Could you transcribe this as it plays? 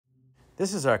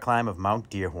This is our climb of Mount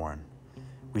Deerhorn.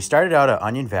 We started out at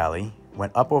Onion Valley,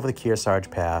 went up over the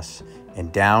Kearsarge Pass,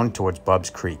 and down towards Bubbs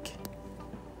Creek.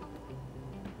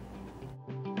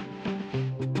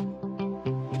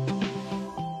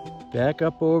 Back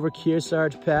up over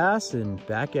Kearsarge Pass and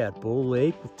back at Boulder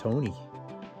Lake with Tony.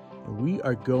 And we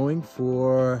are going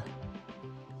for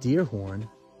Deerhorn,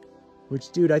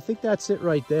 which, dude, I think that's it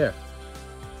right there.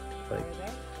 Like,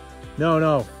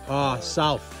 no,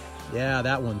 south. Yeah,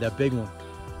 that one, that big one.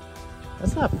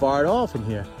 That's not far at all from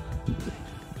here.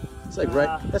 It's like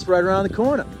that's right around the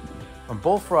corner. From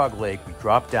Bullfrog Lake, we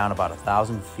dropped down about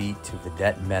 1,000 feet to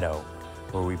Vidette Meadow,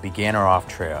 where we began our off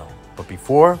trail. But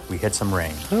before, we hit some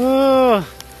rain. Oh,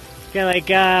 got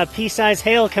like pea-sized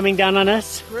hail coming down on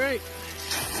us. Great.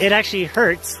 It actually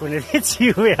hurts when it hits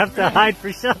you. We have to hide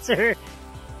for shelter.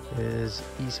 There's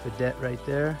East Vidette right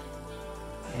there.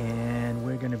 And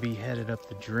we're gonna be headed up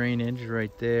the drainage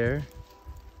right there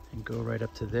and go right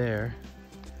up to there.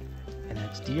 And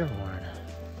that's Deerhorn.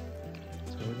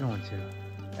 That's where we're going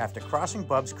to. After crossing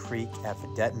Bubbs Creek at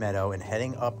Vidette Meadow and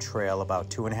heading up trail about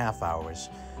 2.5 hours,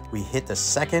 we hit the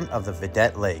second of the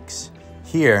Vidette Lakes.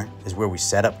 Here is where we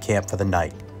set up camp for the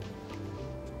night.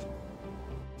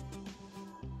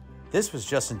 This was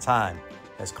just in time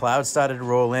as clouds started to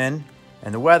roll in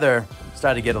and the weather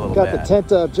started to get a little bad. Got the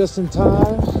tent up just in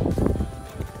time.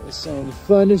 There's some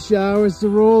thunder showers to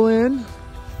roll in.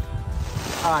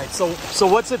 All right, so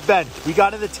what's it been? We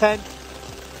got in the tent.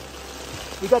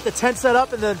 We got the tent set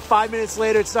up and then 5 minutes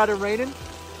later it started raining?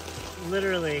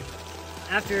 Literally.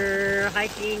 After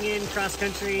hiking in cross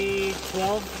country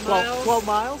 12 miles. 12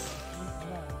 miles?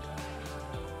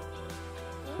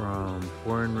 From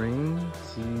pouring rain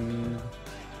to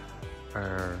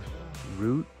our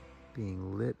route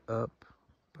being lit up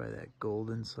by that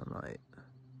golden sunlight.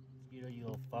 You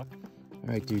little fuck. All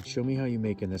right, dude, show me how you're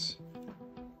making this.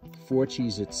 4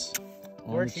 Cheez-Its.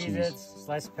 4 Cheez-Its,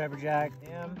 slice of pepper jack,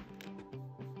 ham.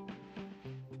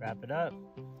 Wrap it up.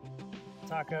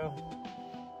 Taco.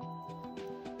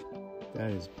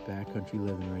 That is backcountry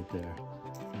living right there.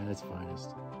 At its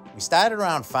finest. We started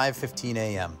around 5:15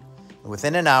 a.m.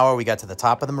 Within an hour, we got to the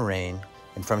top of the moraine,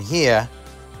 and from here,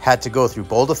 had to go through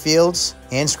boulder fields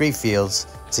and scree fields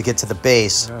to get to the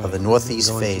base of the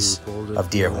northeast face of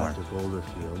Deerhorn. Boulder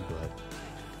field, but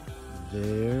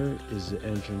there is the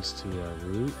entrance to our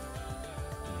route.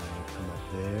 And we'll come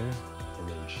up there and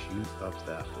then shoot up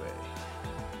that way.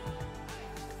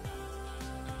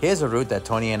 Here's a route that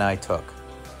Tony and I took.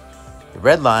 The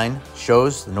red line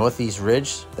shows the northeast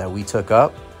ridge that we took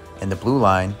up, and the blue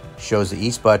line shows the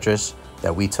East Buttress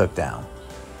that we took down.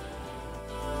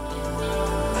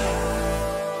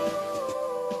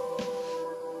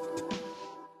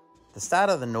 The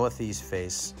start of the northeast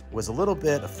face was a little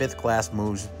bit of 5th class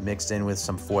moves mixed in with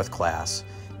some 4th class,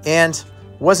 and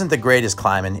wasn't the greatest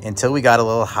climbing until we got a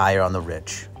little higher on the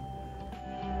ridge.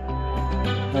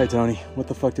 All right, Tony, what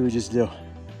the fuck did we just do?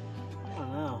 I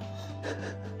don't know.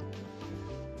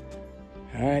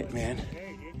 All right, man.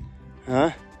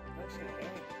 Huh?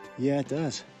 Yeah, it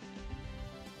does.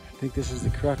 I think this is the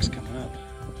crux coming up.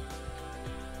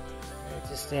 I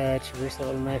just traversed that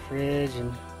little knife ridge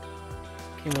and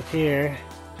came up here.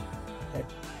 That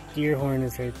Deerhorn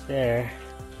is right there.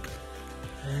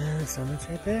 And the summit's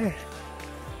right there.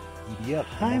 Yep.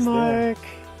 Hi, Mark.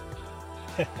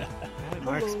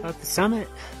 Mark's about the summit.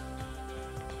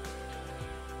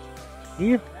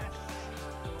 You.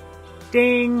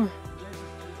 Ding.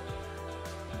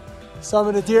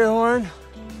 Summit of Deerhorn.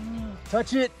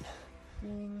 Touch it.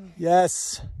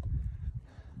 Yes.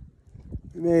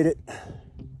 We made it.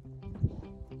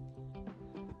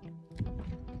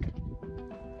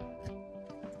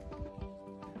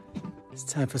 It's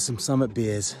time for some summit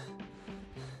beers.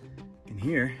 And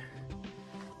here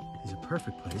is a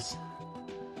perfect place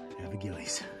to have a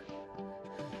Gillies.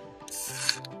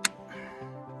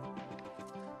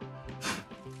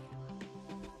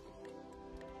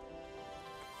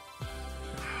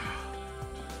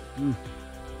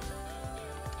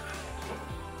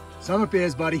 Summit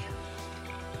beers, buddy.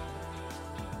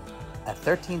 At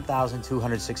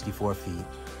 13,264 feet,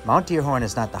 Mount Deerhorn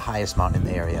is not the highest mountain in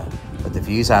the area, but the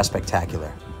views are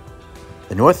spectacular.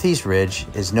 The northeast ridge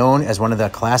is known as one of the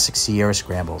classic Sierra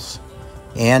scrambles,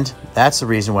 and that's the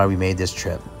reason why we made this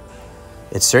trip.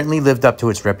 It certainly lived up to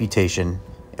its reputation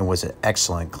and was an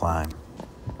excellent climb.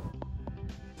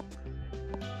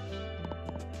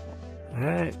 All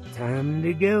right, time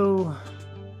to go.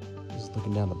 Just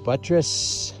looking down the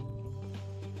buttress.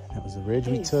 That was the ridge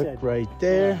we took right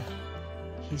there.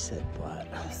 He said butt.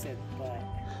 He said butt.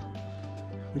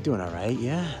 We're doing all right,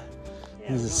 yeah? Yeah,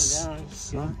 There's a it's going down.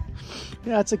 sun.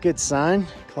 Yeah, that's a good sign.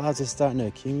 Clouds are starting to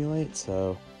accumulate,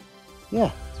 so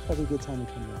yeah, it's probably a good time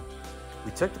to come down.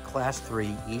 We took the Class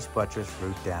 3 East Buttress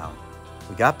route down.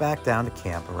 We got back down to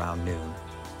camp around noon,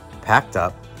 packed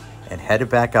up, and headed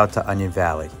back out to Onion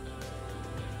Valley.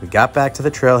 We got back to the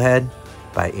trailhead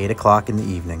by 8 o'clock in the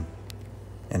evening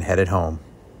and headed home.